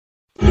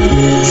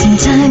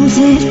Sometimes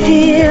it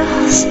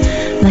feels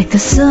like the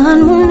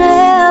sun will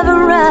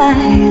never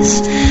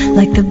rise,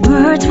 like the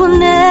birds will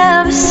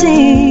never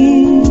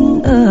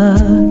sing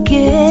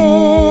again.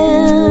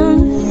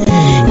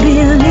 Believe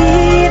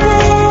in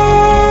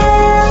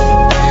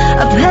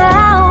a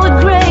power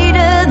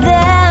greater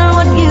than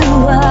what you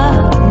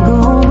are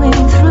going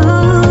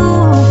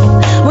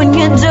through. When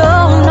you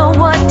don't know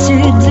what to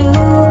do,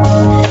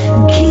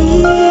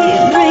 keep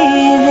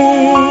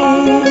breathing.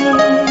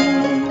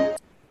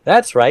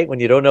 That's right. When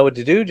you don't know what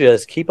to do,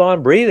 just keep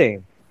on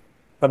breathing.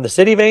 From the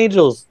City of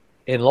Angels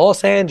in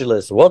Los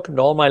Angeles, welcome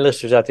to all my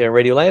listeners out there in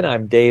Radio Land.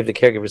 I'm Dave, the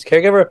Caregiver's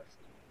Caregiver,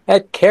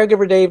 at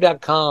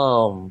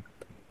caregiverdave.com.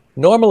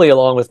 Normally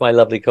along with my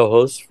lovely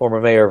co-host, former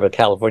mayor of a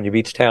California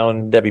beach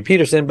town, Debbie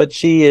Peterson, but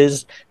she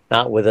is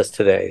not with us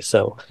today,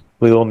 so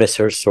we will miss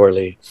her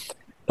sorely.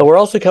 But we're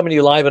also coming to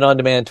you live and on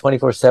demand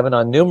 24/7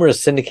 on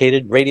numerous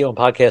syndicated radio and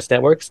podcast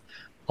networks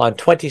on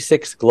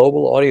 26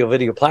 global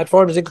audio-video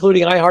platforms,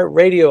 including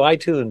iHeartRadio,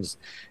 iTunes,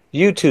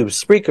 YouTube,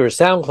 Spreaker,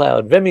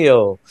 SoundCloud,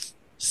 Vimeo,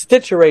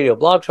 Stitcher Radio,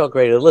 Blog Talk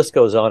Radio, the list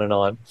goes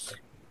on.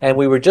 And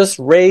we were just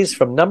raised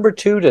from number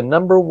 2 to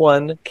number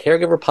 1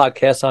 caregiver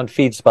podcast on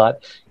FeedSpot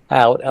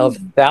out of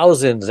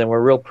thousands, and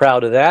we're real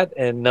proud of that.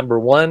 And number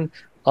 1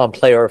 on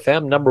Player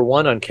FM, number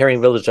 1 on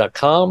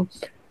caringvillage.com,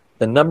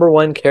 the number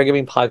 1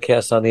 caregiving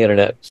podcast on the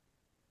internet.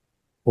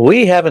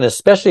 We have an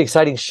especially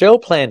exciting show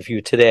planned for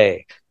you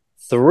today.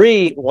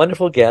 3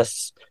 wonderful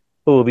guests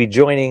who will be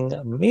joining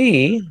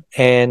me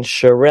and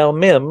Sherelle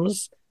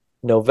Mims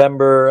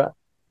November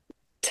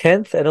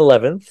 10th and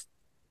 11th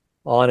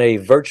on a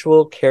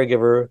virtual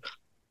caregiver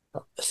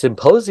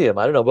symposium.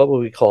 I don't know what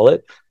would we call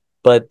it,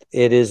 but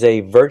it is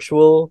a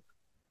virtual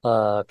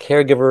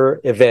caregiver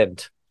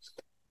event.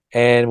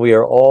 And we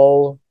are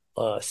all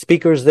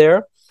speakers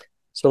there.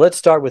 So let's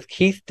start with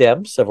Keith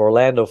Demps of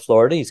Orlando,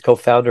 Florida. He's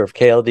co-founder of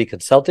KLD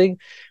Consulting,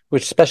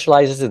 which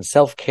specializes in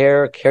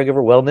self-care,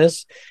 caregiver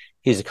wellness.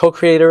 He's a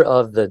co-creator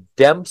of the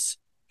Demps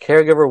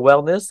Caregiver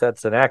Wellness.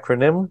 That's an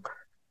acronym.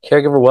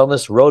 Caregiver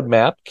Wellness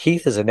Roadmap.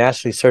 Keith is a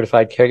nationally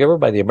certified caregiver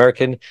by the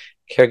American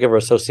Caregiver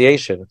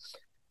Association.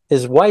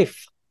 His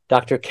wife,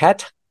 Dr.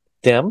 Kat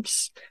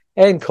Demps,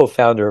 and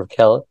co-founder of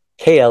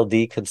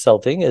KLD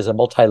Consulting, is a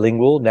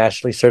multilingual,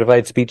 nationally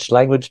certified speech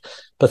language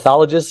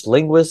pathologist,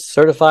 linguist,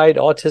 certified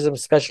autism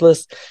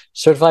specialist,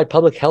 certified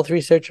public health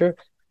researcher,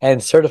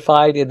 and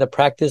certified in the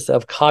practice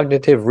of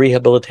cognitive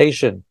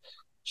rehabilitation.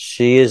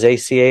 She is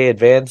ACA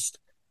Advanced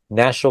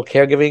National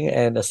Caregiving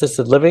and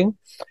Assisted Living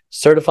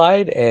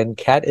certified, and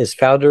Kat is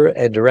founder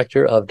and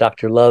director of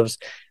Dr. Love's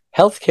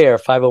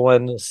Healthcare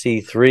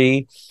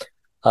 501c3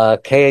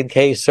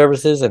 K&K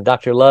Services and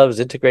Dr. Love's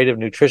Integrative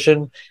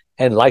Nutrition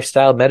and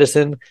Lifestyle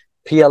Medicine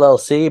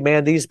PLLC.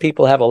 Man, these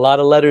people have a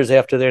lot of letters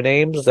after their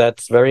names.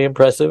 That's very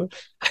impressive.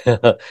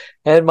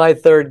 And my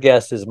third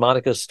guest is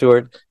Monica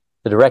Stewart,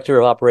 the Director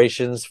of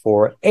Operations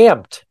for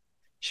AMPT.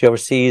 She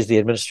oversees the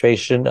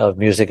administration of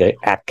Music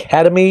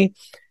Academy,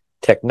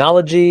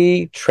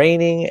 Technology,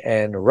 Training,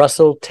 and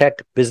Russell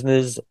Tech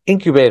Business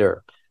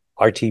Incubator,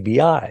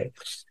 RTBI.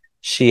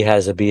 She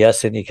has a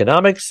BS in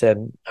economics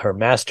and her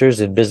master's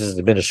in business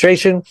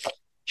administration.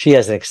 She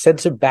has an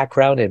extensive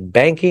background in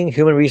banking,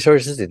 human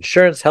resources,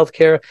 insurance,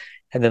 healthcare,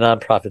 and the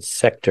nonprofit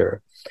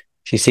sector.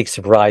 She seeks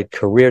to provide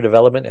career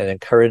development and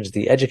encourage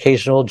the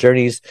educational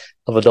journeys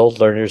of adult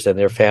learners and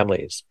their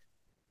families.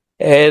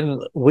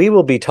 And we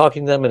will be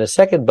talking to them in a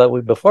second, but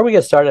before we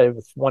get started,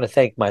 I want to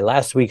thank my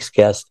last week's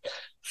guest,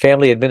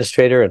 family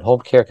administrator and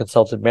home care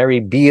consultant Mary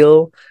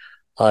Beal,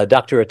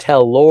 Dr.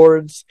 Attell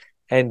Lords,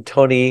 and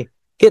Tony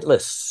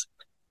Gitlis,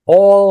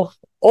 all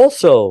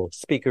also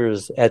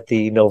speakers at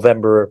the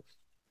November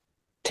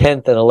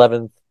 10th and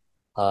 11th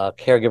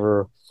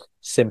Caregiver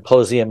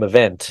Symposium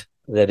event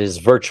that is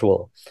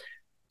virtual.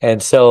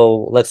 And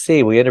so let's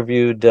see, we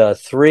interviewed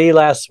 3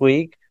 last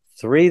week,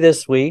 3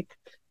 this week,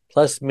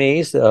 plus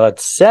me, so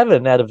it's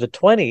 7 out of the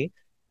 20,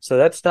 so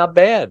that's not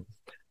bad.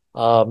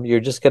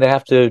 You're just going to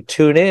have to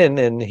tune in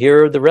and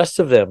hear the rest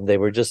of them. They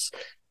were just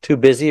too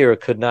busy or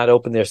could not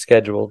open their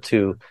schedule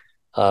to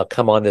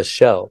come on this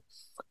show.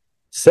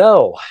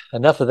 So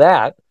enough of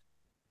that.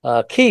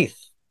 Keith,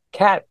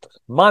 Kat,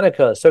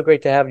 Monica, so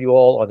great to have you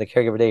all on the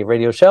Caregiver Day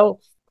radio show.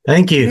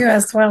 Thank you. You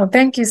as well.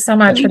 Thank you so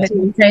much for the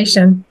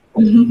invitation.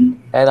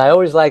 And I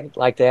always like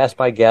to ask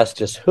my guests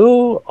just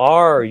who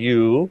are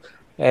you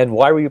and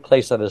why were you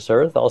placed on this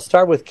earth? I'll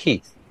start with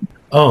Keith.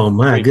 Oh,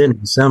 my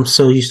goodness. I'm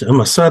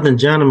a Southern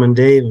gentleman,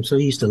 Dave. I'm so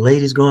used to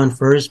ladies going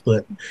first,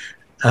 but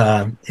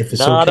if it's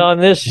not okay. On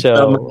this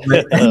show.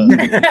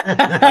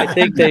 I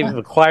think they've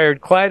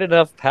acquired quite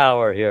enough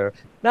power here.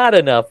 Not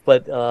enough,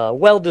 but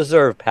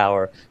well-deserved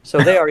power. So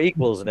they are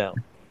equals now.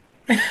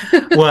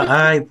 Well,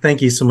 I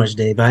thank you so much,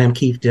 Dave. I am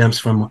Keith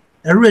Demps,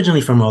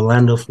 originally from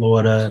Orlando,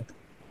 Florida,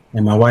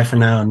 and my wife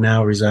and I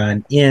now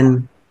reside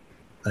in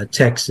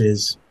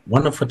Texas.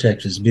 Wonderful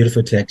Texas,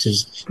 beautiful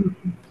Texas.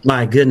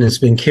 My goodness,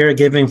 been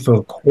caregiving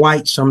for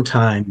quite some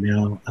time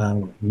now.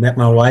 Met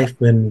my wife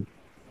when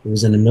I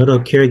was in the middle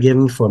of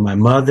caregiving for my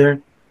mother.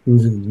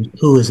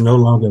 who is no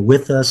longer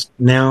with us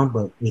now,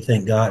 but we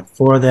thank God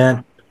for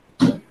that.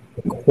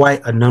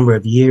 Quite a number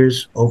of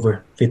years,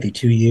 over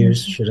 52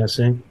 years, should I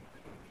say.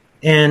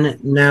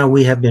 And now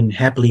we have been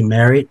happily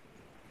married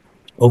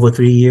over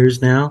 3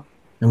 years now,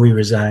 and we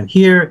reside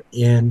here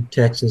in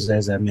Texas,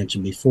 as I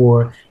mentioned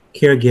before,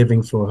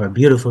 caregiving for her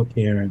beautiful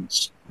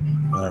parents.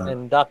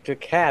 And Dr.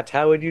 Cat,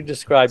 how would you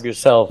describe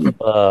yourself?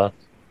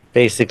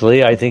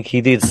 Basically, I think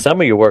he did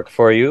some of your work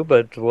for you,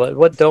 but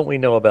what don't we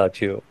know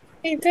about you?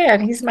 He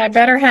did. He's my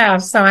better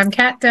half. So I'm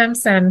Kat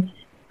Dempson.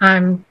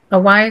 I'm a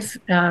wife,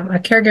 a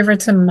caregiver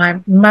to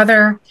my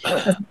mother.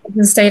 As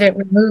I stated,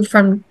 we moved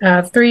from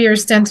a 3-year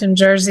stint in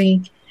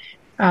Jersey,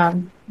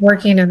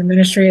 working in the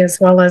ministry as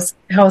well as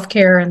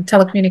healthcare and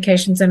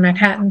telecommunications in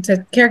Manhattan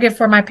to caregive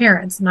for my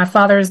parents. My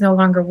father is no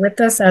longer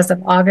with us as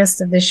of August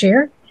of this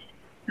year.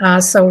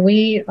 So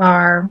we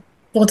are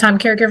full-time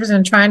caregivers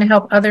and trying to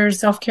help others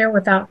self-care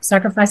without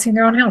sacrificing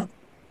their own health.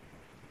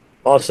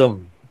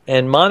 Awesome.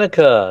 And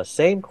Monica,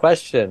 same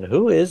question.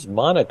 Who is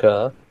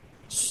Monica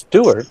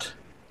Stewart?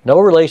 No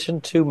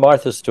relation to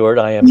Martha Stewart,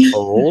 I am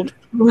told.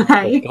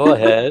 Right. But go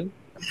ahead.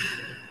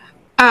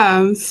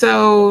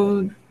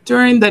 So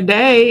during the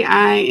day,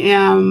 I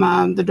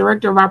am the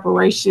director of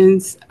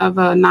operations of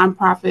a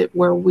nonprofit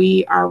where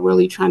we are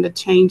really trying to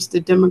change the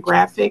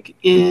demographic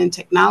in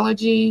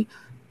technology.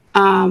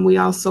 We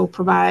also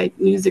provide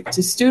music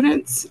to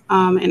students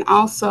and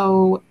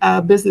also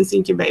a business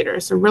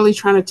incubator. So really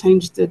trying to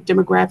change the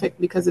demographic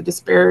because of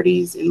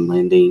disparities in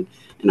lending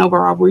and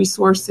overall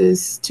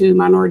resources to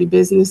minority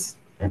businesses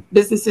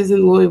in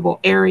the Louisville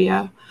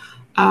area.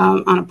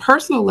 On a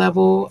personal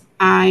level,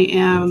 I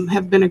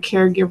have been a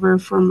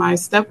caregiver for my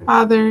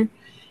stepfather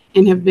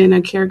and have been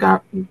a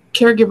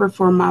caregiver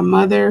for my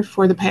mother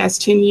for the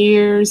past 10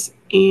 years.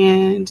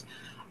 And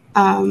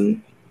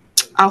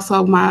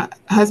also, my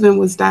husband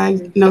was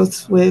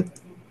diagnosed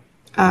with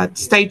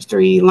stage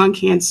 3 lung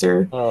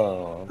cancer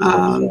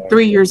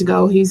 3 years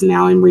ago. He's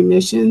now in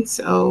remission.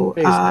 So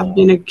I've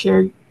been a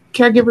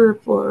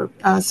caregiver for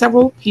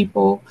several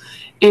people.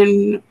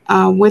 And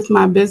with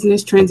my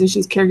business,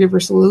 Transitions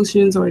Caregiver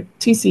Solutions, or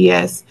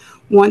TCS,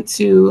 want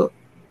to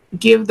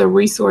give the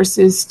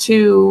resources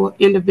to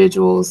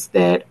individuals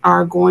that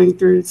are going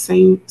through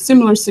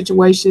similar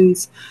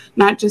situations,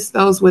 not just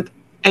those with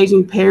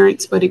aging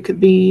parents, but it could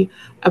be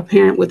a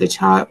parent with a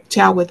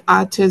child with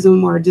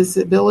autism or a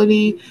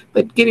disability,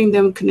 but getting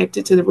them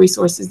connected to the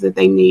resources that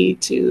they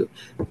need to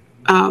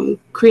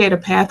create a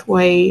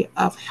pathway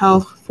of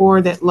health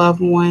for that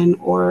loved one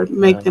or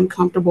make them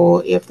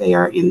comfortable if they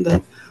are in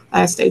the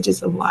last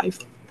stages of life.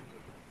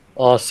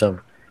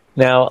 Awesome.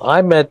 Now,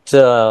 I met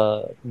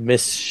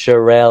Miss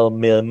Sherelle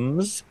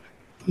Mims,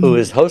 who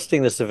is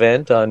hosting this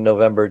event on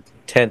November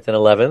 10th and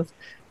 11th.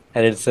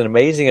 And it's an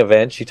amazing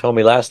event. She told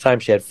me last time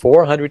she had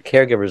 400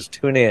 caregivers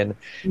tune in,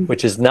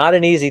 which is not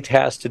an easy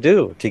task to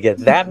do, to get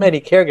that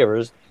many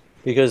caregivers,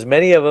 because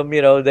many of them,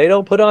 they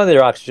don't put on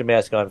their oxygen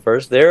mask on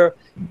first. They're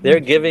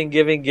giving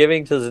till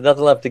there's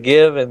nothing left to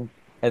give, and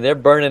they're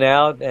burning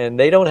out, and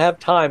they don't have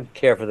time to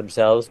care for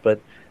themselves. But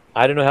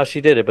I don't know how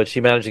she did it, but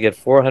she managed to get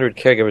 400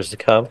 caregivers to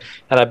come,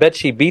 and I bet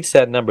she beats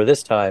that number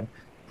this time.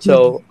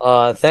 So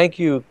thank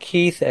you,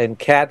 Keith and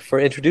Kat, for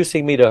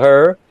introducing me to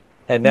her.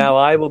 And now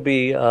I will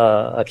be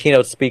a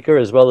keynote speaker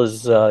as well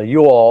as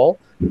you all.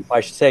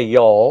 I should say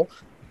y'all.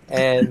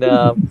 And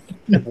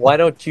why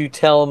don't you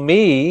tell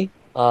me,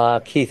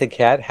 Keith and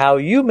Kat, how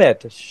you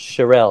met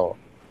Sherelle?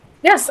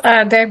 Yes,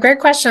 Dave, great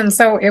question.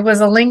 So it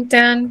was a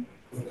LinkedIn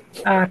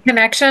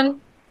connection.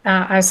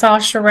 I saw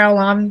Sherelle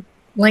on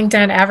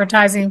LinkedIn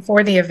advertising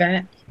for the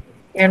event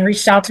and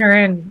reached out to her,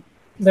 and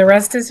the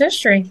rest is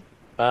history.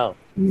 Wow.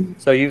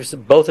 So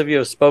both of you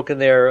have spoken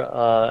there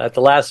at the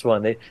last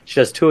one. She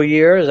does 2 a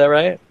year, is that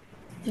right?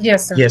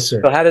 Yes, sir. Yes,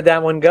 sir. So how did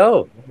that one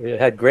go? It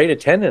had great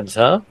attendance,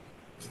 huh?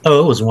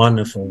 Oh, it was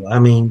wonderful. I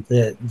mean,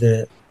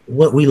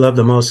 what we love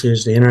the most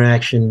is the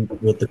interaction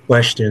with the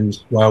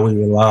questions while we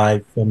were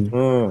live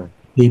from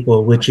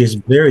people, which is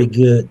very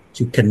good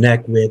to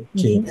connect with,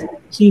 to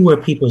see where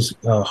people's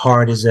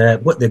heart is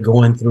at, what they're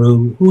going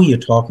through, who you're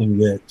talking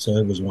with. So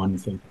it was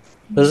wonderful.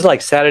 This is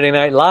like Saturday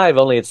Night Live,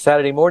 only it's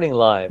Saturday morning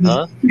live,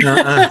 huh?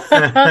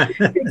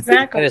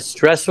 Exactly. And it's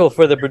stressful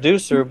for the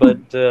producer, but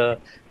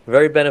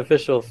very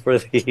beneficial for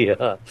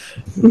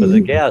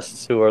the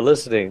guests who are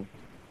listening.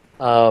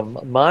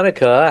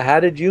 Monica,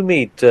 how did you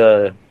meet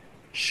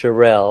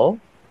Sherelle?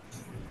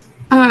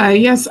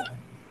 Yes,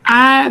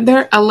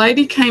 a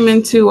lady came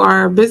into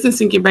our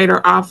business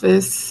incubator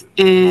office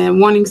and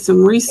wanting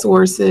some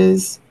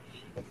resources.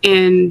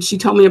 And she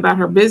told me about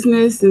her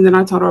business, and then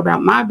I told her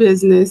about my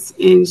business.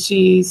 And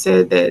she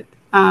said that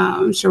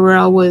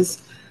Sherelle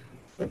was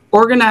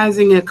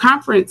organizing a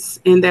conference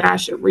and that I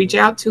should reach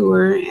out to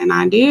her. And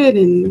I did.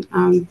 And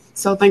I'm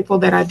so thankful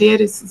that I did.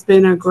 It's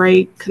been a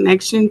great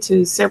connection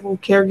to several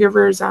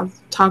caregivers. I've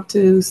talked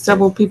to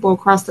several people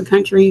across the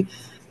country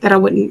that I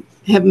wouldn't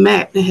have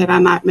met had I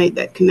not made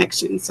that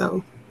connection.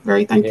 So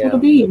very thankful to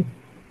be here.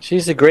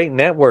 She's a great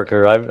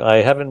networker.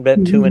 I haven't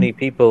met too many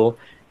people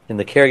in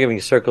the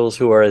caregiving circles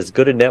who are as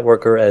good a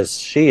networker as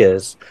she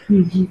is.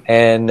 Mm-hmm.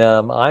 And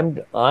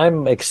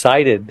I'm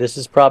excited. This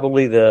is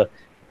probably the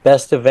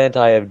best event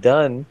I have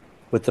done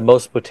with the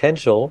most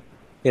potential,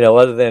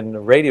 other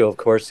than radio, of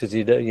course, because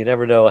you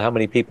never know how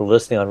many people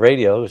listening on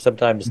radio,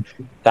 sometimes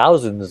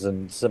thousands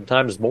and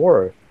sometimes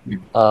more.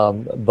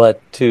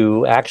 But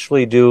to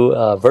actually do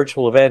a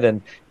virtual event,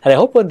 and I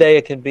hope one day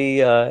it can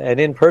be an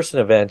in-person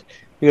event,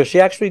 because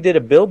she actually did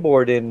a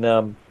billboard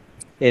in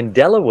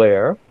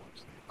Delaware,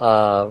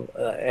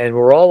 and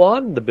we're all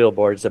on the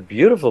billboard. It's a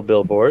beautiful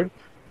billboard.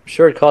 I'm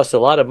sure it costs a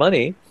lot of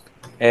money,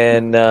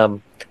 and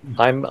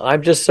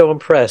I'm just so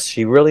impressed.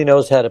 She really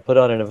knows how to put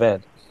on an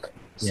event.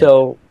 Yeah.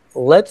 So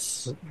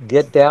let's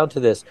get down to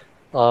this.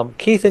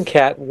 Keith and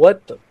Kat,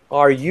 what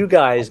are you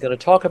guys going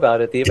to talk about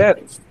at the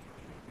event?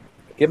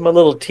 Give them a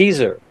little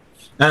teaser.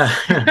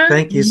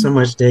 Thank you so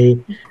much,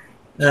 Dave.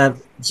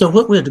 So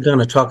what we're going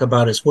to talk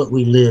about is what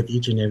we live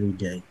each and every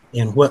day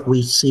and what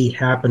we see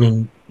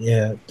happening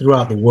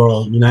throughout the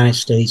world, United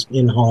States,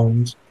 in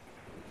homes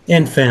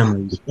and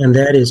families. And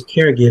that is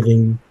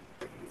caregiving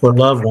for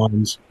loved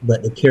ones,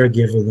 but the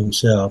caregiver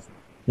themselves.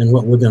 And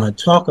what we're going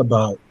to talk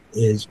about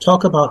is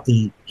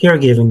the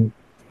caregiving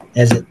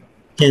as it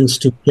tends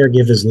to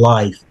caregiver's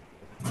life,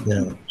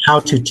 how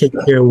to take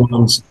care of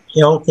one's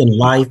health and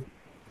life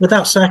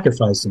without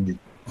sacrificing it,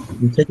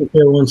 and taking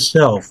care of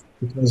oneself,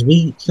 because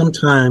we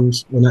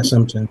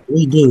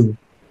do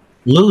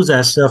lose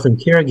ourselves in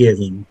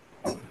caregiving.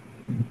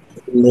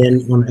 And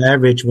then on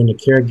average, when the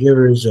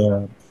caregivers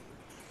are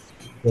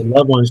the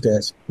loved ones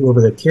that's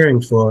whoever they're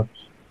caring for,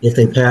 if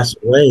they pass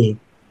away,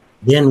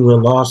 then we're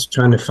lost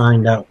trying to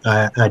find out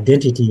our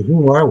identity.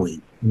 Who are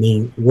we? I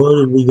mean,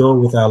 where did we go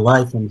with our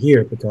life from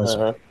here? Because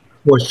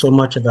we're so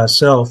much of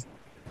ourselves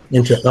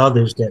into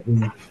others that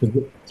we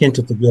tend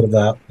to forget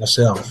about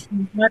ourselves.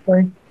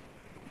 Exactly.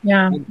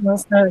 Yeah, well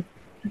said.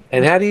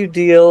 And how do you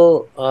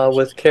deal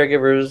with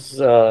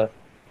caregivers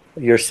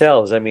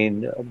yourselves? I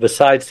mean,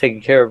 besides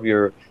taking care of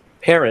your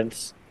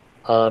parents,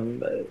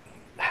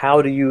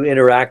 how do you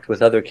interact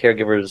with other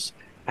caregivers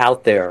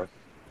out there?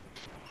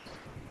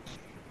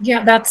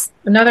 Yeah, that's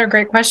another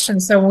great question.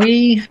 So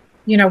we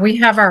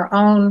have our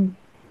own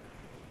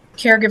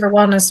Caregiver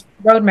Wellness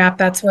Roadmap.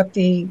 That's what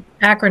the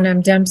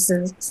acronym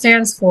DEMS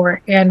stands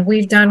for. And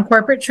we've done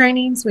corporate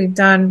trainings, we've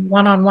done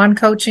one-on-one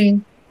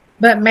coaching,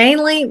 but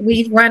mainly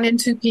we run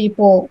into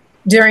people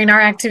during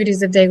our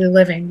activities of daily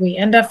living. We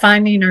end up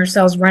finding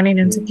ourselves running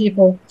into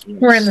people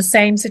who are in the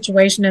same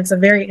situation. It's a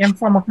very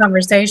informal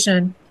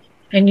conversation.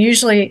 And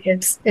usually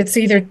it's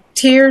either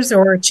tears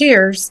or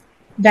cheers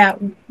that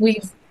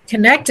we've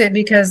connected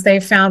because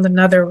they found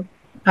another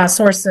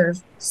source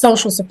of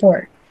social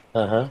support.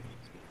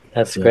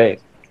 That's great.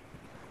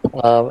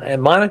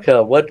 And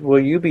Monica, what will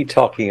you be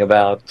talking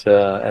about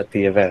at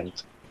the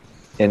event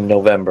in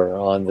November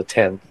on the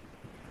 10th,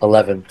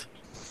 11th,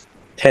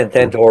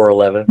 10th or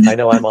 11th? I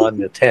know I'm on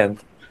the 10th.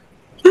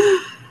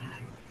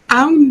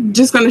 I'm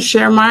just going to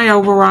share my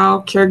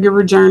overall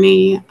caregiver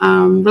journey,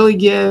 really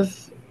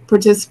give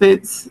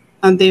participants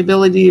the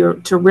ability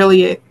to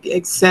really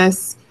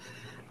access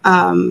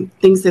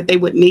things that they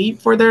would need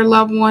for their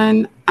loved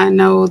one. I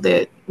know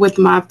that with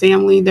my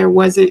family, there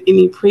wasn't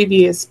any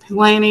previous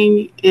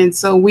planning, and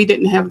so we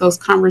didn't have those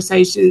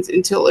conversations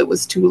until it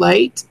was too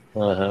late.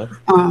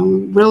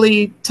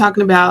 Really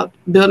talking about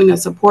building a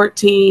support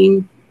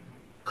team,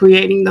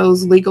 creating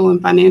those legal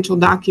and financial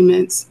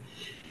documents,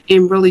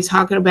 and really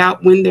talking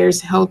about when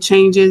there's health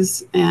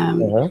changes.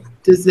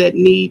 Does that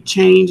need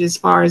change as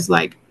far as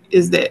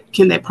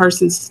can that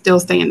person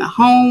still stay in the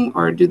home,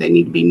 or do they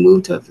need to be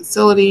moved to a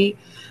facility?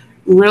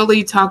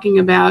 Really talking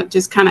about,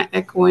 just kind of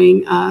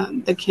echoing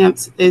the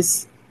Kemps,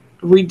 is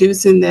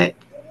reducing that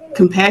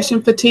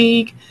compassion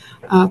fatigue.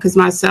 Because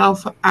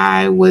myself,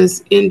 I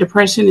was in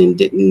depression and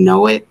didn't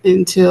know it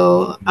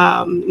until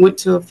went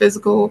to a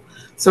physical.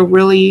 So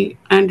really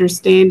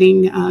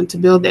understanding to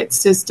build that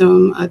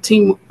system, a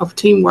team of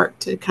teamwork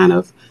to kind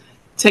of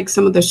take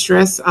some of the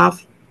stress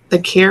off the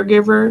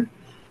caregiver,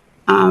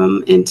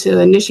 and to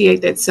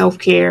initiate that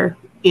self-care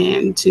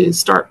and to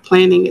start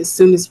planning as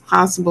soon as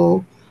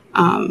possible.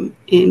 And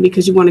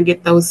because you want to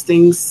get those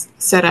things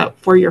set up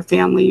for your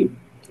family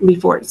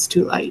before it's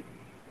too late.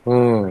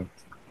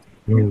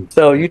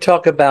 So you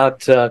talk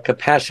about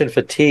compassion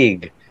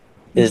fatigue.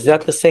 Is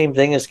that the same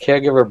thing as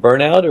caregiver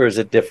burnout, or is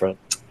it different?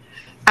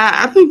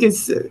 I think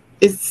it's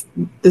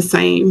the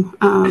same.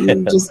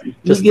 Just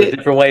a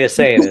different way of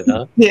saying it,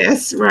 huh?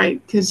 Yes,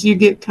 right. Because you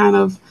get kind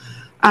of,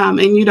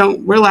 and you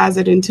don't realize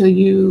it until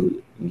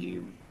you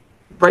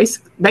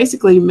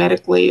basically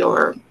medically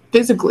or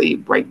physically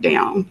break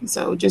down.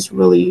 So just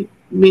really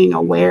being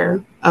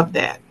aware of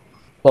that.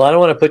 Well, I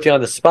don't want to put you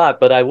on the spot,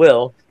 but I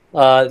will.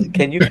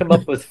 Can you come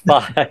up with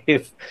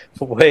 5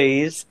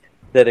 ways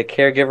that a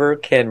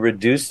caregiver can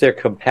reduce their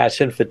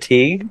compassion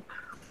fatigue?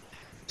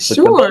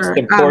 Sure. The most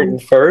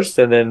important first,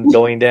 and then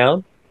going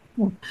down.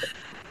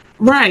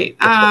 Right.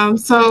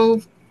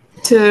 So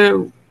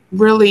to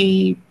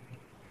really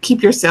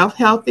keep yourself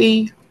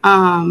healthy,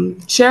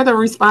 share the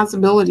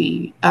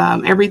responsibility.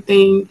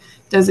 Everything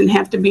doesn't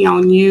have to be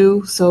on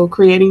you. So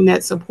creating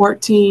that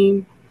support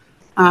team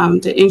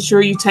to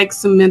ensure you take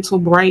some mental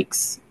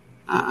breaks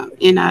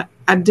and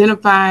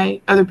identify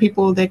other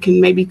people that can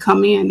maybe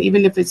come in,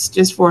 even if it's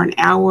just for an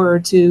hour or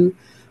two,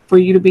 for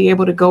you to be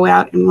able to go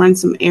out and run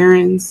some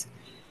errands.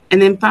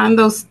 And then find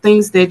those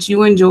things that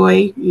you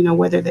enjoy,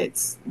 whether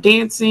that's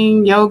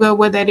dancing, yoga,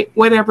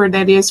 whatever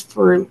that is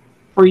for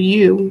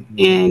you,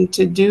 and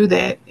to do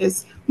that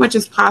as much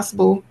as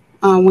possible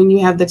when you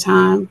have the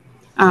time.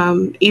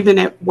 Even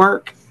at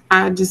work,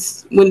 I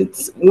just when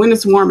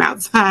it's warm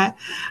outside,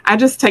 I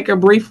just take a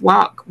brief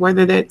walk,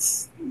 whether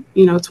that's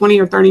 20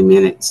 or 30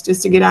 minutes,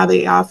 just to get out of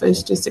the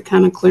office, just to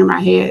kind of clear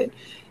my head.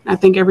 And I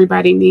think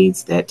everybody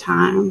needs that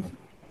time.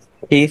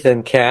 Keith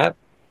and Kat,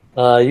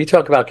 you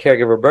talk about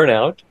caregiver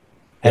burnout.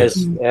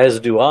 As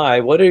do I.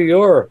 What are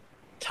your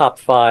top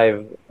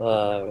 5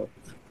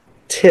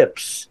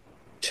 tips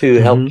to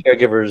help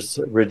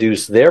caregivers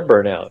reduce their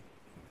burnout?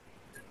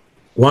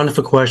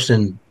 Wonderful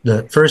question.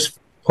 The first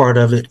part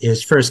of it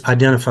is first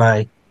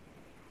identify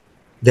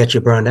that you're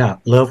burned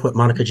out. Love what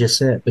Monica just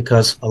said,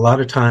 because a lot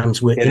of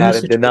times we're get out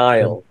of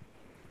denial.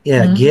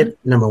 Yeah,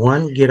 number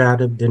 1, get out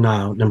of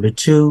denial. Number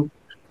 2,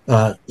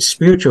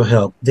 spiritual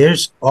help.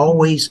 There's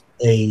always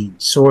a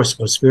source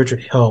of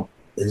spiritual help,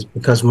 is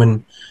because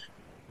when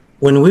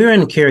we're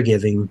in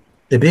caregiving,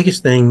 the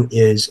biggest thing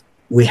is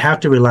we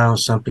have to rely on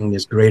something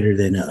that's greater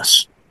than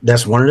us.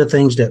 That's one of the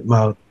things that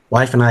my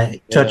wife and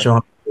I touch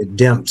on with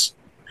DEMP's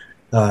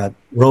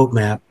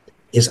roadmap,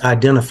 is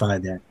identify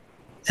that.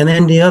 And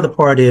then the other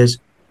part is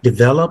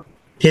develop,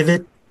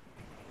 pivot,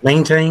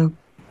 maintain,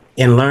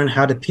 and learn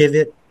how to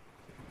pivot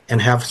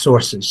and have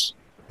sources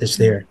that's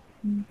there.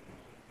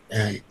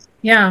 And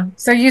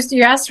so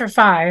you asked for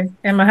 5,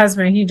 and my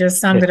husband, he just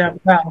summed it up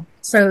well.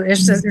 So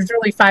it's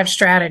really 5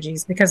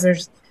 strategies, because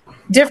there's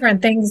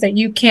different things that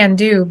you can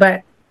do,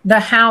 but the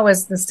how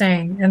is the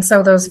same. And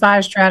so those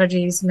 5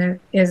 strategies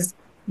is,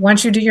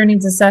 once you do your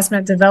needs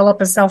assessment, develop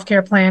a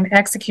self-care plan,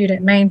 execute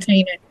it,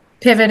 maintain it,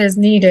 pivot as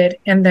needed,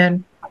 and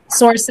then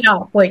source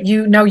out what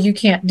you know you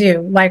can't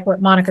do. Like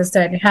what Monica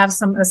said, have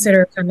a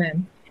sitter come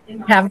in,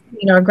 have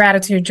a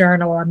gratitude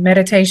journal, a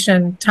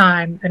meditation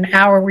time, an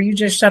hour where you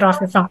just shut off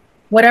your phone.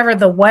 Whatever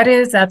the what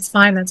is, that's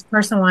fine. That's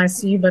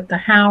personalized to you. But the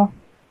how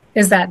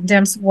is that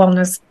DEMS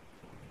wellness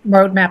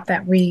roadmap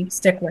that we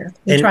stick with.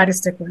 We try to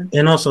stick with.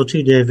 And also,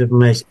 too, Dave, if I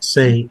may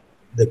say,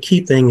 the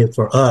key thing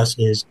for us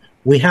is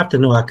we have to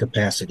know our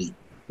capacity.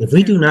 If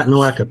we do not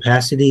know our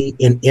capacity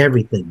in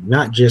everything,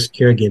 not just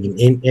caregiving,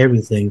 in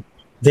everything,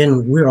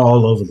 then we're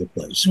all over the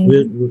place.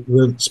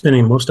 We're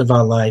spending most of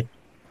our life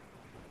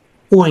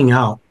pouring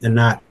out and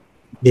not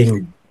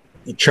being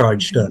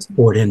charged up,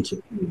 poured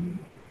into.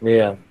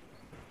 Yeah.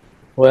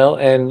 Well,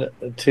 and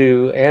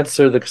to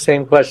answer the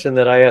same question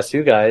that I asked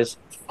you guys,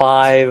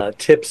 5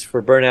 tips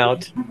for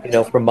burnout,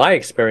 from my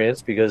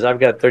experience, because I've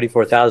got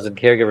 34,000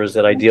 caregivers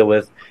that I deal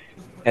with.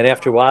 And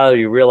after a while,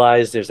 you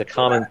realize there's a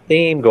common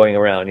theme going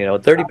around.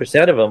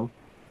 30% of them,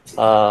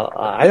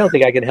 I don't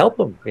think I can help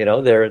them.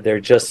 They're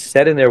just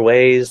set in their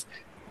ways.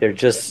 They're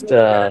just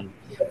bound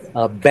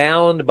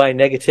by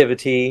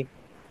negativity.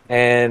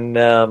 And,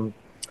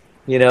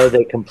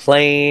 they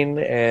complain,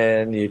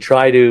 and you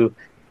try to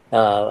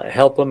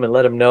help them and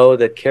let them know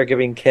that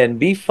caregiving can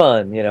be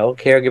fun.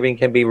 Caregiving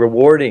can be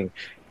rewarding.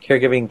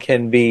 Caregiving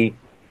can be,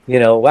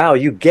 wow,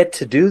 you get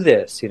to do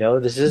this.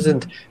 This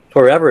isn't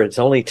forever. It's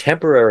only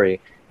temporary.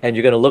 And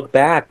you're going to look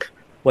back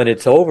when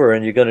it's over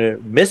and you're going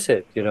to miss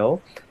it,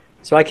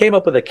 So I came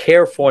up with a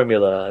CARE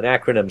formula, an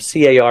acronym,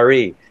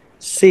 CARE.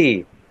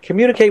 C,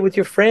 communicate with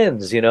your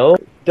friends,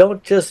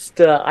 Don't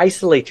just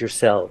isolate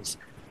yourselves.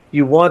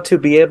 You want to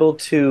be able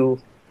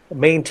to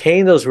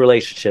maintain those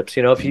relationships.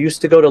 If you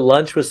used to go to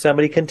lunch with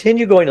somebody,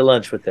 continue going to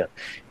lunch with them.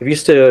 If you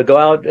used to go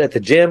out at the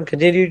gym,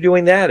 continue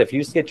doing that. If you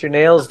used to get your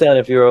nails done,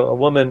 if you're a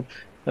woman,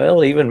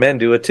 well, even men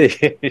do it too.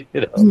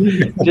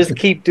 Just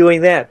keep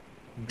doing that.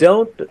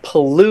 Don't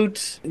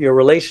pollute your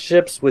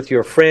relationships with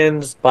your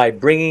friends by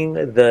bringing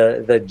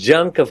the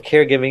junk of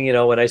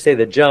caregiving. When I say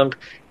the junk,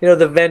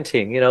 the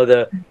venting.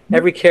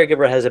 Every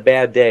caregiver has a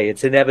bad day.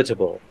 It's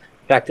inevitable.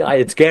 In fact,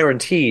 it's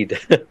guaranteed.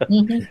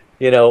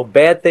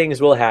 Bad things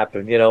will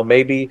happen.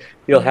 Maybe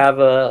you'll have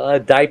a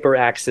diaper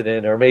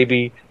accident, or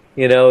maybe,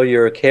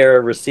 your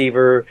care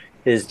receiver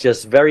is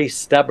just very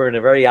stubborn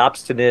and very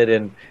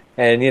obstinate,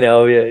 and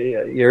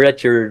you're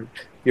at your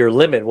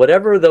limit.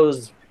 Whatever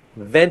those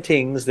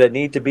ventings that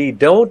need to be,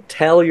 don't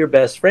tell your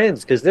best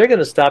friends, because they're going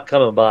to stop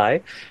coming by.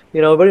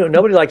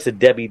 Nobody likes a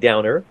Debbie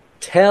Downer.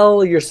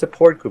 Tell your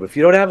support group. If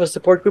you don't have a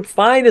support group,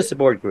 find a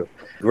support group.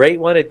 Great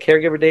one at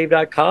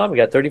caregiverdave.com. We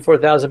got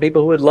 34,000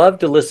 people who would love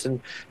to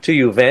listen to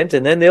you vent,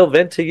 and then they'll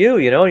vent to you.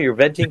 You're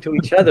venting to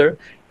each other,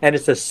 and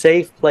it's a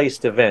safe place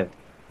to vent.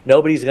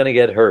 Nobody's going to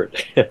get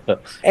hurt.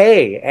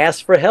 A,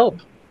 ask for help.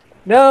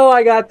 No,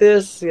 I got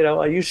this.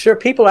 Are you sure?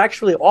 People are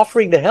actually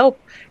offering to help.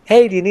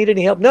 Hey, do you need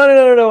any help?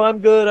 No, I'm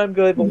good.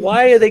 But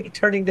why are they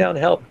turning down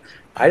help?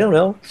 I don't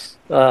know.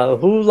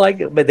 But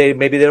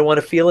maybe they don't want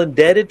to feel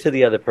indebted to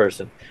the other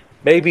person.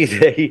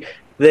 Maybe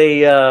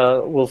they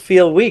will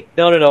feel weak.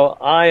 No,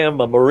 I am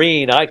a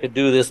Marine. I could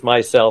do this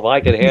myself.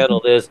 I could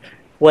handle this.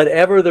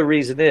 Whatever the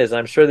reason is,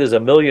 I'm sure there's a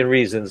million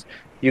reasons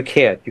you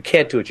can't. You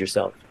can't do it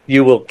yourself.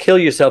 You will kill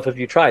yourself if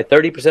you try.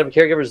 30% of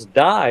caregivers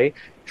die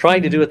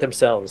trying to do it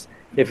themselves.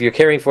 If you're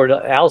caring for an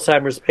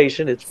Alzheimer's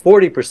patient, it's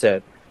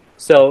 40%.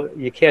 So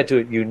you can't do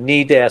it. You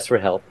need to ask for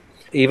help.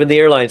 Even the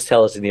airlines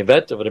tell us in the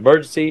event of an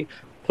emergency,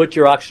 put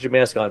your oxygen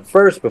mask on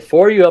first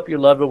before you help your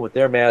loved one with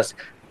their mask.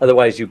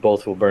 Otherwise, you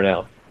both will burn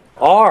out.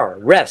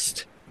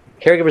 Rest.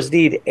 Caregivers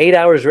need 8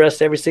 hours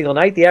rest every single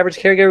night. The average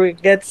caregiver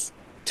gets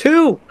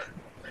 2.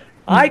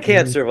 I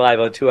can't survive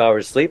on 2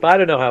 hours sleep. I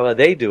don't know how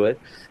they do it,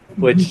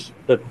 which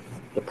the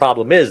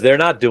problem is they're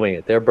not doing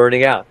it. They're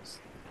burning out.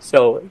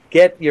 So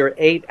get your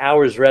 8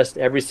 hours rest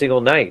every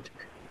single night.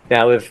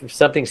 Now, if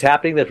something's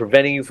happening that's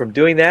preventing you from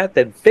doing that,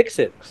 then fix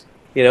it.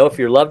 If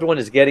your loved one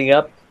is getting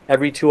up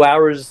every 2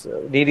 hours,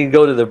 needing to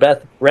go to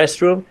the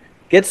restroom,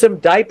 get some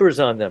diapers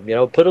on them.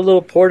 Put a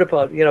little porta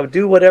potty.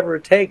 Do whatever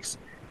it takes.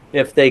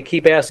 If they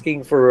keep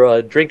asking for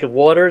a drink of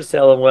water,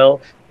 tell them,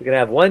 well, you can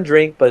have one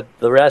drink, but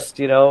the rest,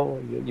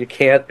 you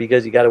can't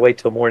because you got to wait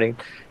till morning.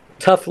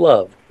 Tough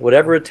love,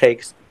 whatever it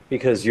takes,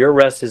 because your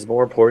rest is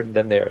more important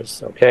than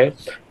theirs, okay?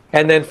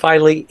 And then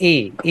finally,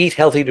 eat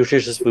healthy,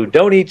 nutritious food.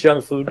 Don't eat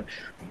junk food.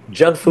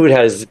 Junk food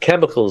has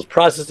chemicals,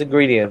 processed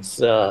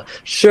ingredients,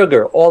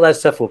 sugar, all that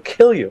stuff will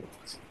kill you.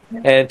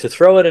 And to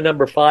throw in a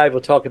number 5,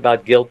 we'll talk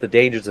about guilt, the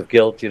dangers of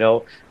guilt.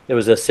 There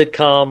was a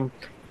sitcom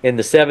in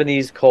the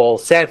 70s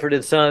called Sanford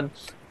and Son.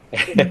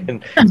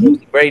 And it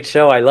was a great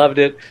show. I loved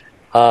it.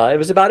 It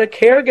was about a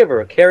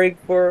caregiver caring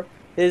for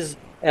his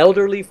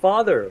elderly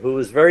father who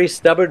was very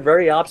stubborn,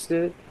 very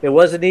obstinate. It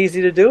wasn't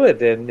easy to do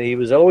it. And he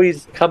was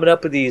always coming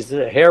up with these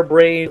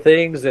harebrained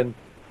things. And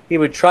he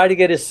would try to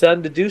get his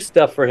son to do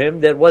stuff for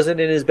him that wasn't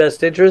in his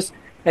best interest.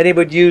 And he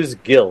would use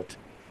guilt.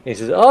 And he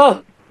says,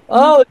 oh,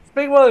 it's a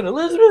big one.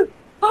 Elizabeth,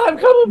 I'm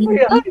coming for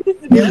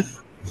you.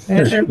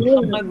 And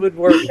Lamont would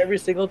work every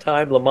single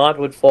time. Lamont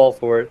would fall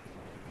for it.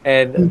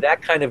 And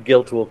that kind of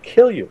guilt will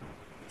kill you.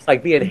 It's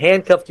like being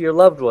handcuffed to your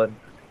loved one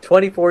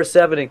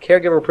 24/7 in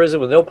caregiver prison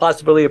with no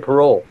possibility of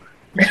parole.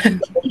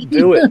 Don't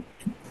do it.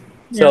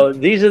 So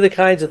these are the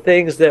kinds of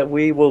things that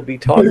we will be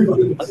talking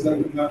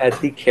about at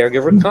the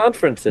Caregiver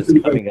Conference that's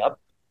coming up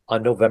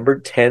on November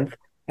 10th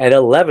and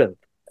 11th.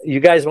 You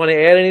guys want to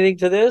add anything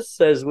to this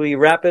as we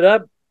wrap it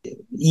up?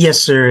 Yes,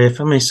 sir. If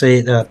I may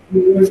say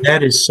that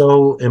is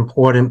so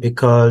important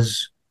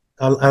because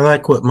I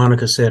like what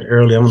Monica said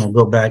earlier. I'm going to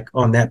go back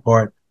on that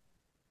part.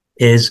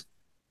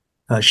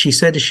 She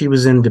said that she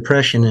was in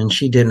depression and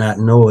she did not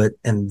know it.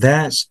 And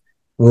that's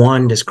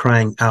one that's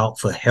crying out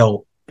for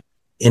help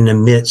in the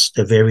midst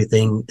of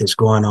everything that's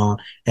going on.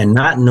 And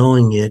not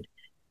knowing it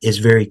is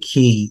very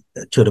key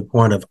to the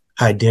point of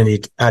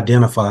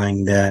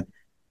identifying that.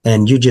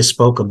 And you just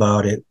spoke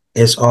about it.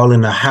 It's all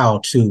in the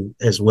how to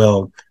as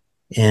well.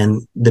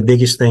 And the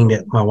biggest thing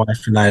that my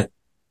wife and I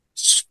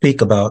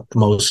speak about the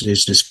most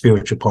is the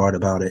spiritual part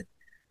about it.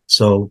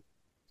 So,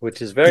 which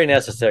is very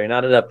necessary.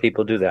 Not enough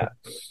people do that.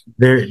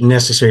 Very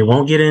necessary.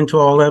 Won't get into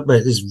all that,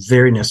 but it's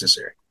very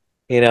necessary.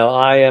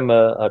 I am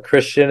a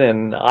Christian,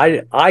 and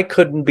I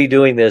couldn't be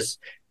doing this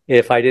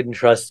if I didn't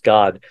trust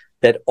God,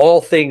 that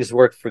all things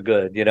work for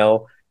good.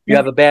 You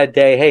have a bad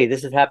day. Hey,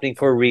 this is happening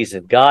for a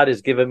reason. God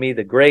has given me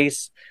the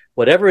grace.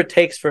 Whatever it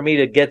takes for me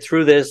to get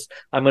through this,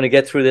 I'm going to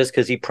get through this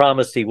because he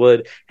promised he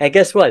would. And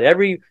guess what?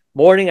 Every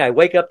morning I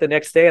wake up the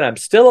next day and I'm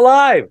still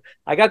alive.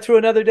 I got through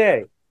another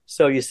day.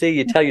 So you see,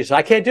 you tell yourself,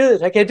 I can't do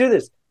this. I can't do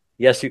this.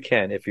 Yes, you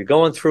can. If you're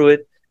going through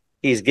it,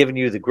 he's given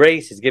you the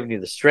grace. He's given you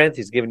the strength.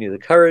 He's given you the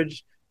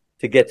courage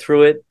to get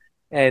through it.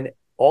 And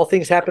all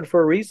things happen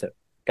for a reason.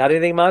 Got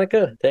anything,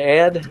 Monica, to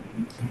add?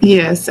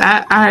 Yes,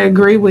 I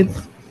agree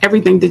with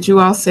everything that you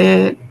all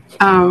said.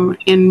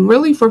 And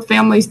really for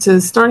families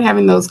to start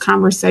having those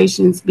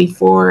conversations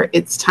before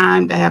it's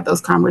time to have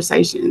those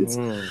conversations.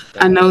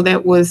 I know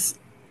that was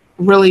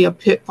really a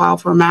pitfall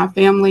for my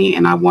family,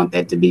 and I want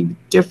that to be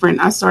different.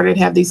 I started to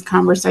have these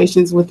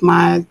conversations with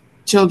my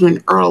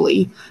children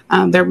early.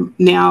 They're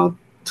now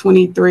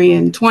 23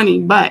 and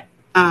 20, but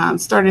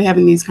started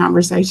having these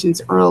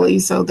conversations early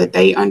so that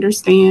they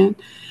understand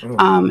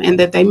and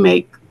that they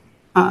make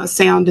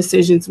sound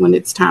decisions when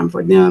it's time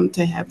for them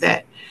to have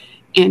that,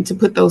 and to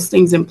put those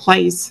things in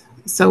place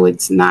so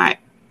it's not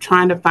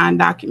trying to find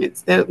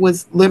documents. That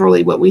was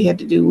literally what we had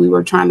to do. We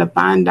were trying to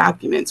find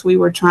documents. We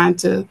were trying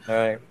to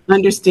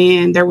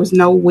understand there was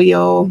no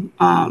will.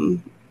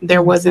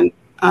 There wasn't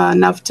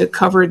enough to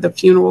cover the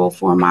funeral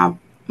for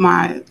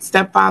my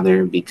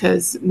stepfather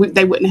because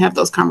they wouldn't have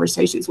those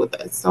conversations with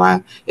us.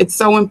 So it's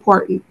so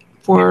important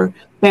for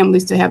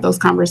families to have those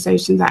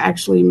conversations. I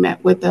actually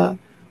met with a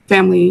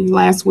family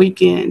last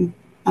weekend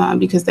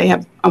because they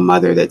have a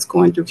mother that's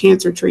going through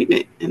cancer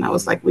treatment. And I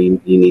was like, you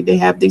need to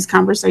have these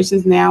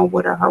conversations now.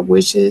 What are her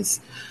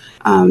wishes?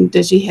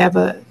 Does she have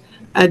a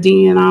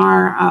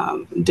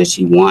DNR? Does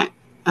she want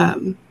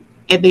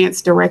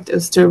advanced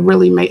directives to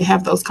really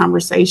have those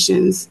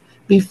conversations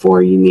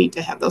before you need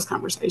to have those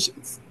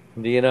conversations?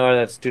 DNR,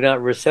 that's do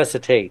not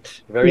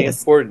resuscitate. Very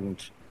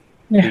important.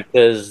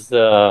 because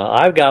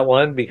I've got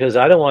one because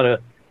I don't want to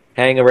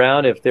hang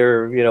around if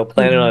they're,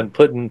 planning on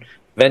putting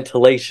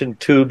ventilation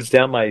tubes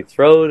down my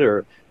throat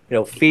or,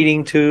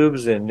 feeding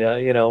tubes and,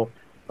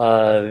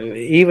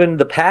 even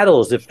the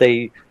paddles if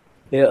they,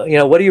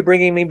 what are you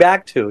bringing me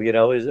back to?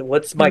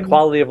 What's my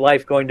quality of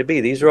life going to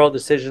be? These are all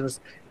decisions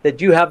that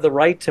you have the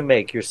right to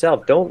make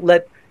yourself.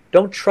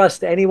 Don't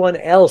trust anyone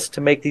else to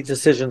make these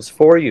decisions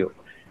for you.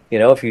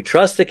 If you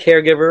trust a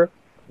caregiver,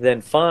 then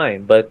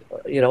fine. But,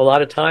 a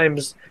lot of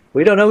times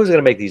we don't know who's going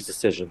to make these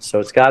decisions. So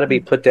it's got to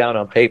be put down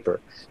on paper.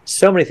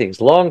 So many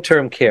things.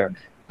 Long-term care.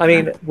 I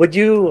mean, would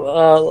you,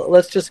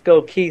 let's just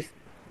go, Keith.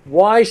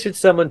 Why should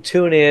someone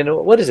tune in?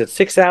 What is it,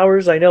 6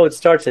 hours? I know it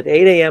starts at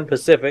 8 a.m.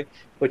 Pacific,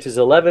 which is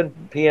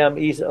 11 p.m.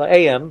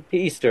 a.m.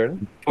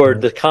 Eastern for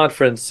the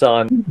conference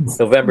on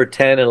November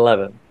 10 and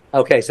 11.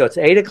 Okay, so it's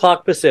 8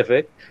 o'clock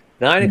Pacific,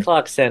 9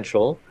 o'clock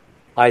Central,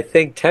 I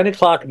think 10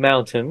 o'clock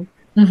Mountain,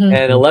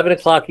 and 11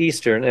 o'clock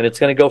Eastern, and it's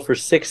going to go for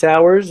 6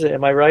 hours.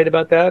 Am I right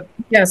about that?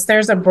 Yes,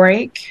 there's a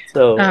break.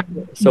 So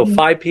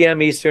 5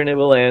 p.m. Eastern it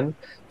will end.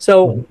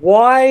 So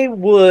why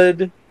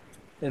would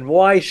and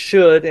why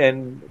should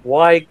and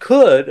why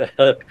could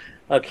a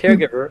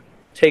caregiver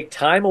take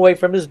time away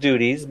from his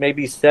duties,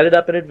 maybe set it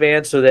up in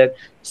advance so that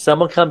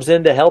someone comes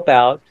in to help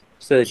out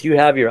so that you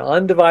have your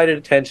undivided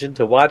attention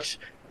to watch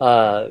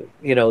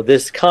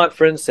this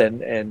conference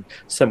and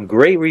some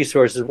great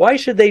resources? Why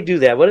should they do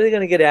that? What are they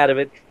going to get out of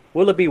it?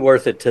 Will it be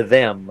worth it to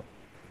them?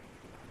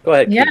 Go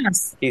ahead,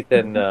 yes. Keith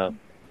and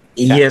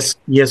yes,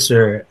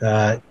 sir.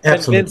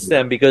 Absolutely. Convince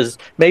them because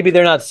maybe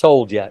they're not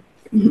sold yet.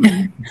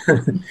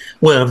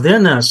 Well, if they're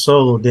not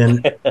sold,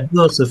 then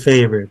do us a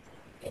favor.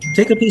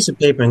 Take a piece of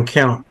paper and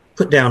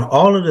put down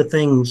all of the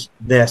things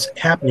that's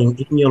happening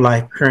in your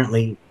life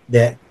currently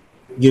that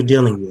you're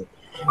dealing with.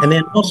 And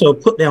then also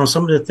put down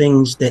some of the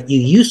things that you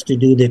used to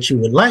do that you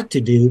would like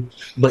to do,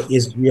 but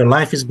your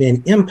life has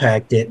been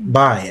impacted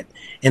by it.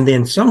 And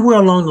then somewhere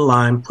along the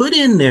line, put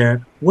in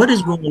there what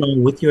is going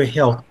on with your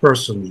health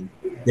personally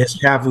that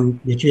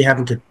you're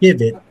having to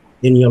pivot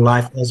in your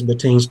life as it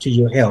pertains to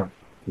your health.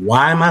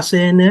 Why am I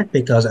saying that?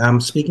 Because I'm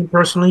speaking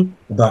personally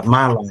about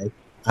my life.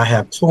 I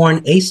have torn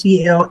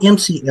ACL,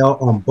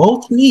 MCL on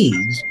both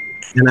knees,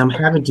 and I'm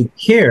having to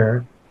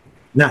care,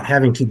 not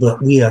having to,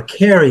 but we are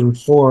caring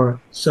for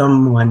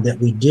someone that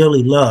we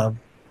dearly love,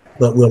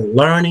 but we're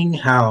learning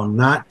how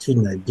not to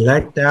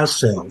neglect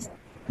ourselves.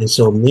 And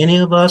so many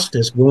of us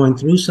that's going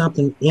through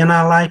something in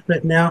our life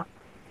right now,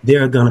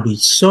 there are going to be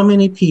so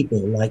many people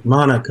like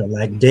Monica,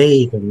 like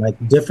Dave, and like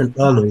different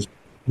others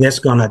that's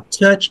going to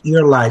touch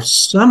your life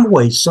some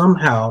way,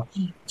 somehow,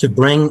 to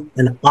bring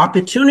an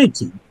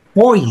opportunity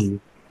for you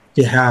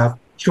to have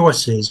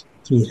choices,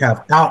 to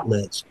have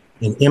outlets,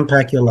 and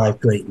impact your life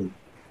greatly.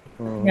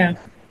 Yeah,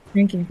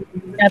 thank you.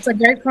 That's a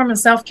great form of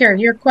self-care.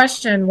 Your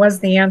question was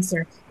the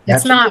answer.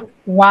 It's not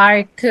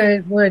why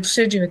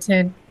should you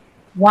attend?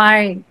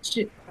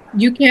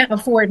 You can't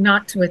afford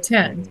not to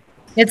attend.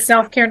 It's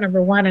self-care,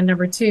 number one, and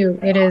number two,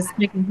 it is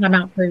making time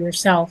out for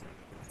yourself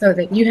so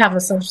that you have a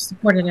social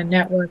support and a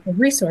network of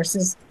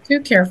resources to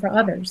care for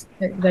others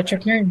that you're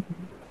caring for.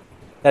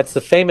 That's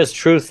the famous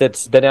truth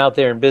that's been out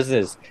there in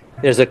business.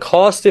 There's a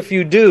cost if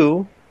you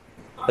do,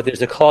 but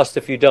there's a cost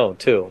if you don't,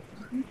 too.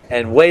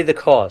 And weigh the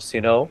cost,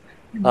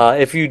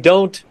 If you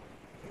don't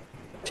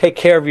take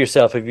care of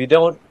yourself, if you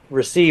don't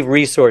receive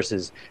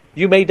resources,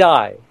 you may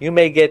die. You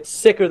may get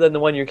sicker than the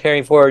one you're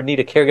caring for or need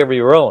a caregiver of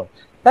your own.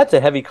 That's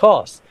a heavy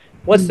cost.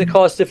 What's the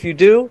cost if you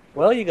do?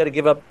 Well, you got to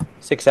give up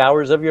 6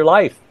 hours of your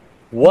life.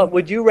 What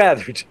would you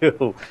rather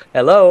do?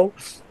 Hello?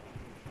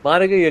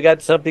 Monica, you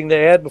got something to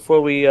add before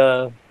we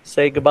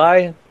say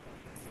goodbye?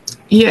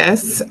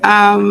 Yes.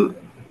 I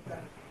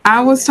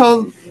was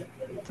told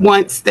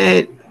once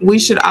that we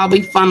should all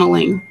be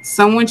funneling.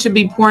 Someone should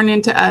be pouring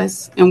into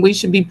us, and we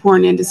should be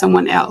pouring into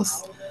someone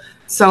else.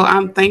 So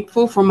I'm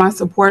thankful for my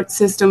support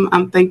system.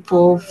 I'm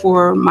thankful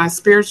for my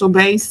spiritual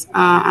base.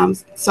 I'm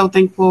so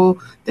thankful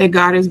that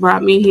God has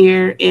brought me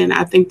here. And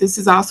I think this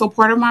is also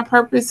part of my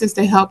purpose, is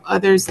to help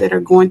others that are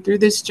going through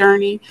this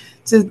journey,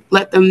 to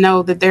let them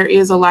know that there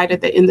is a light at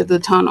the end of the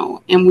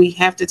tunnel. And we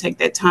have to take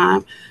that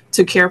time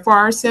to care for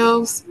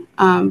ourselves,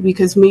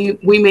 because we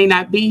may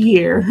not be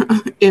here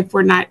if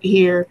we're not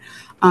here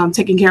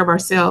taking care of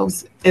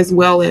ourselves as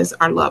well as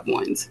our loved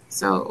ones.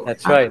 So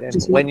that's right.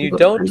 And when you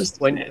don't,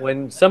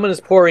 when someone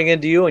is pouring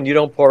into you and you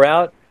don't pour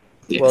out,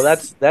 yes. Well,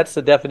 that's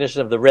the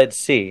definition of the Red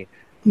Sea.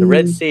 The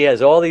Red Sea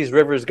has all these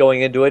rivers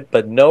going into it,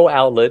 but no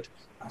outlet.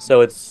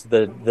 So it's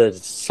the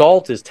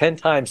salt is 10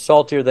 times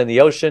saltier than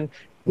the ocean.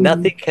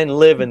 Nothing can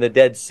live in the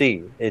Dead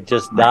Sea. It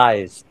just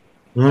dies.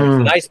 It's a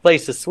nice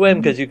place to swim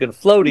because you can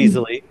float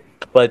easily,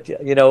 but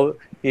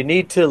you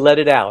need to let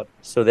it out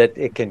so that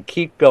it can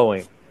keep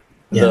going.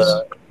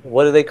 Yes.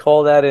 What do they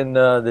call that in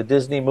the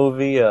Disney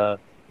movie?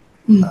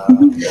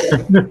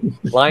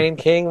 Lion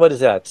King? What is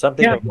that?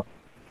 Something? Yeah.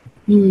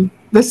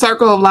 The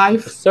circle of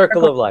life. The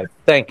circle of life.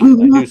 Thank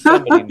you. I knew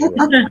somebody knew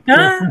it.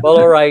 Well,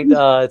 all right.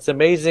 It's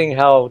amazing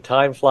how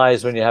time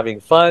flies when you're having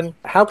fun.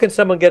 How can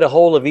someone get a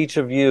hold of each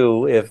of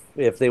you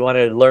if they want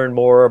to learn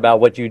more about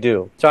what you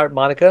do? Start,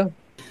 Monica.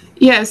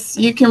 Yes,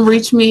 you can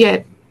reach me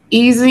at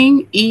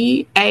easing,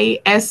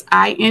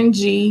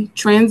 EASING,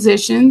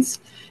 transitions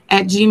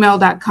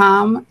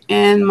 @gmail.com.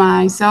 And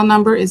my cell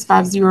number is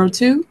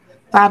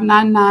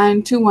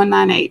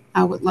 502-599-2198.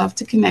 I would love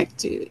to connect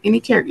to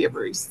any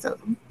caregivers. So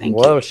thank you.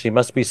 Whoa, she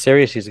must be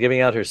serious. She's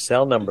giving out her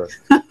cell number.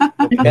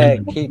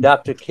 Okay,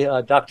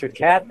 Dr.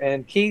 Kat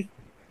and Keith.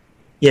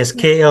 Yes,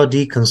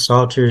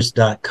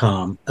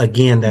 KLDconsulters.com.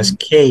 Again, that's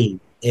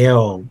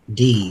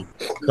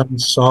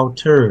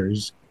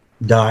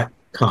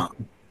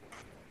KLDconsulters.com.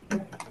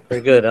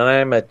 Very good. And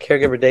I'm at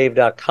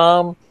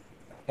caregiverdave.com,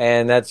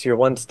 and that's your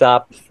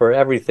one-stop for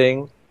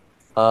everything.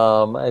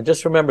 And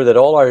just remember that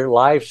all our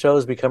live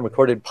shows become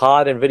recorded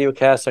pod and video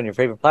casts on your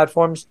favorite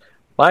platforms.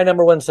 My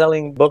number one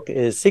selling book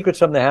is Secrets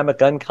from the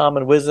Hammock,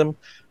 Uncommon Wisdom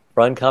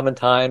for Uncommon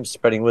Times,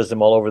 spreading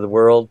wisdom all over the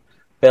world.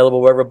 Available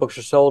wherever books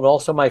are sold. And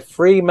also my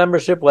free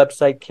membership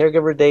website,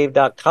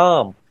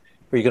 caregiverdave.com,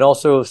 where you can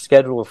also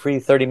schedule a free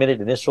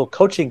 30-minute initial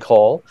coaching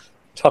call.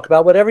 Talk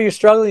about whatever you're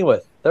struggling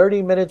with.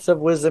 30 minutes of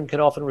wisdom can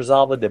often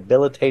resolve a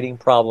debilitating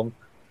problem.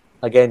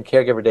 Again,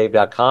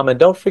 caregiverdave.com. And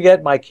don't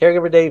forget my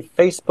Caregiver Dave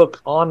Facebook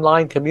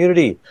online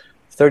community.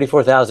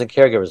 34,000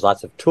 caregivers,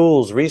 lots of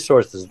tools,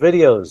 resources,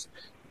 videos,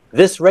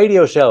 this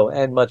radio show,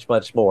 and much,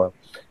 much more.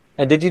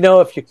 And did you know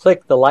if you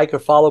click the like or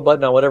follow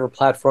button on whatever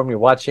platform you're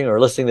watching or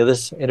listening to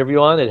this interview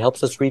on, it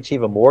helps us reach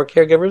even more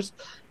caregivers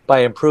by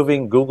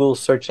improving Google's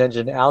search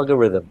engine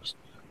algorithms.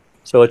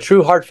 So a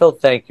true heartfelt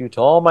thank you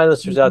to all my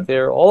listeners out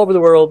there all over the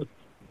world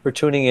for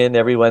tuning in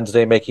every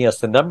Wednesday, making us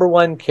the number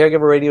one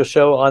caregiver radio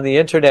show on the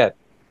internet.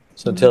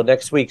 So until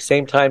next week,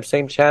 same time,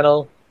 same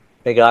channel,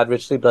 may God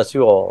richly bless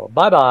you all.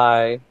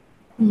 Bye-bye.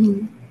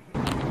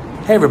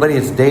 Hey, everybody,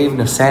 it's Dave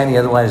Nasani,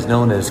 otherwise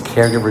known as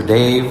Caregiver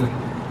Dave,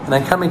 and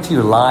I'm coming to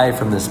you live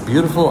from this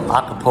beautiful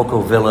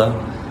Acapulco villa,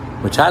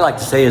 which I like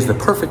to say is the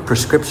perfect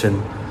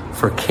prescription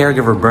for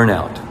caregiver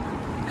burnout.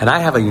 And I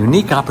have a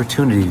unique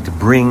opportunity to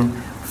bring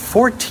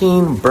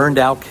 14 burned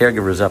out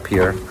caregivers up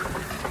here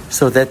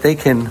so that they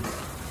can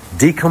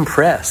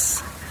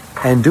decompress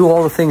and do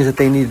all the things that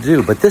they need to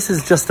do. But this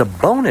is just a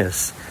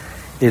bonus.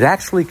 It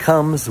actually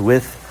comes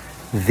with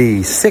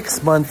the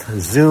 6-month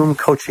Zoom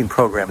coaching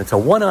program. It's a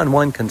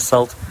one-on-one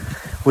consult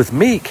with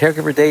me,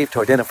 Caregiver Dave,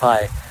 to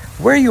identify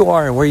where you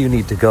are and where you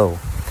need to go.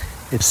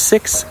 It's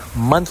 6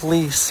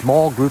 monthly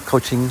small group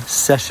coaching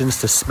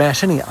sessions to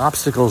smash any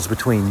obstacles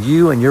between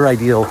you and your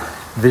ideal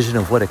vision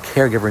of what a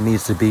caregiver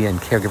needs to be and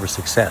caregiver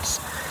success.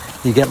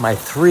 You get my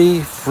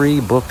 3 free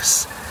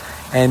books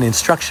and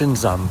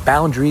instructions on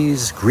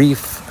boundaries,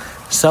 grief,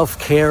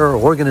 self-care,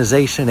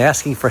 organization,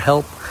 asking for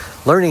help,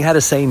 learning how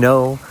to say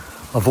no,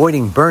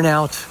 avoiding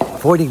burnout,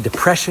 avoiding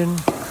depression,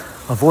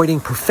 avoiding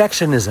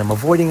perfectionism,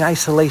 avoiding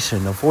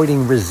isolation,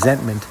 avoiding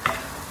resentment,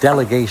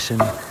 delegation,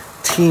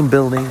 team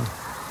building,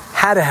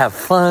 how to have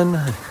fun,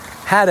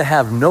 how to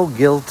have no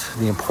guilt,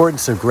 the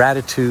importance of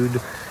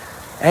gratitude,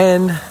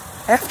 and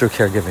after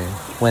caregiving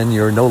when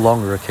you're no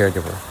longer a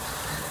caregiver.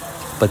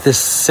 But this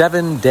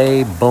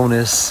 7-day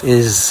bonus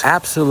is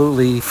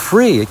absolutely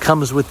free. It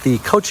comes with the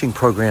coaching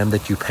program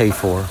that you pay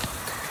for.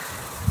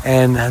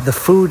 And the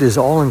food is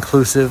all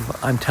inclusive.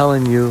 I'm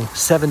telling you,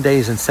 7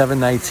 days and 7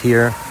 nights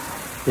here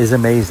is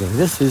amazing.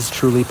 This is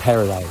truly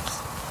paradise.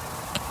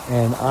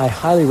 And I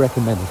highly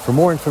recommend it. For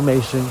more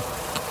information,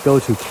 go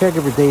to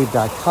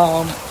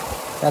caregiverdave.com.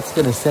 That's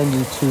going to send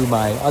you to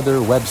my other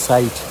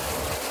website.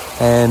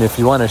 And if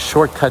you want a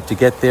shortcut to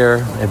get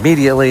there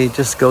immediately,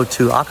 just go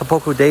to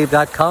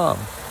acapulcodave.com.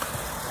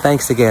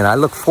 Thanks again. I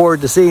look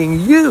forward to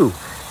seeing you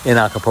in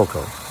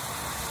Acapulco.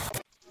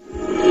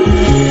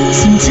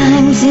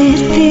 Sometimes it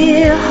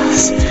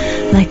feels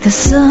like the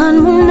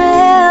sun will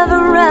never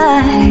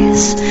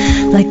rise,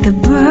 like the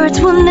birds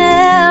will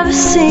never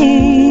sing.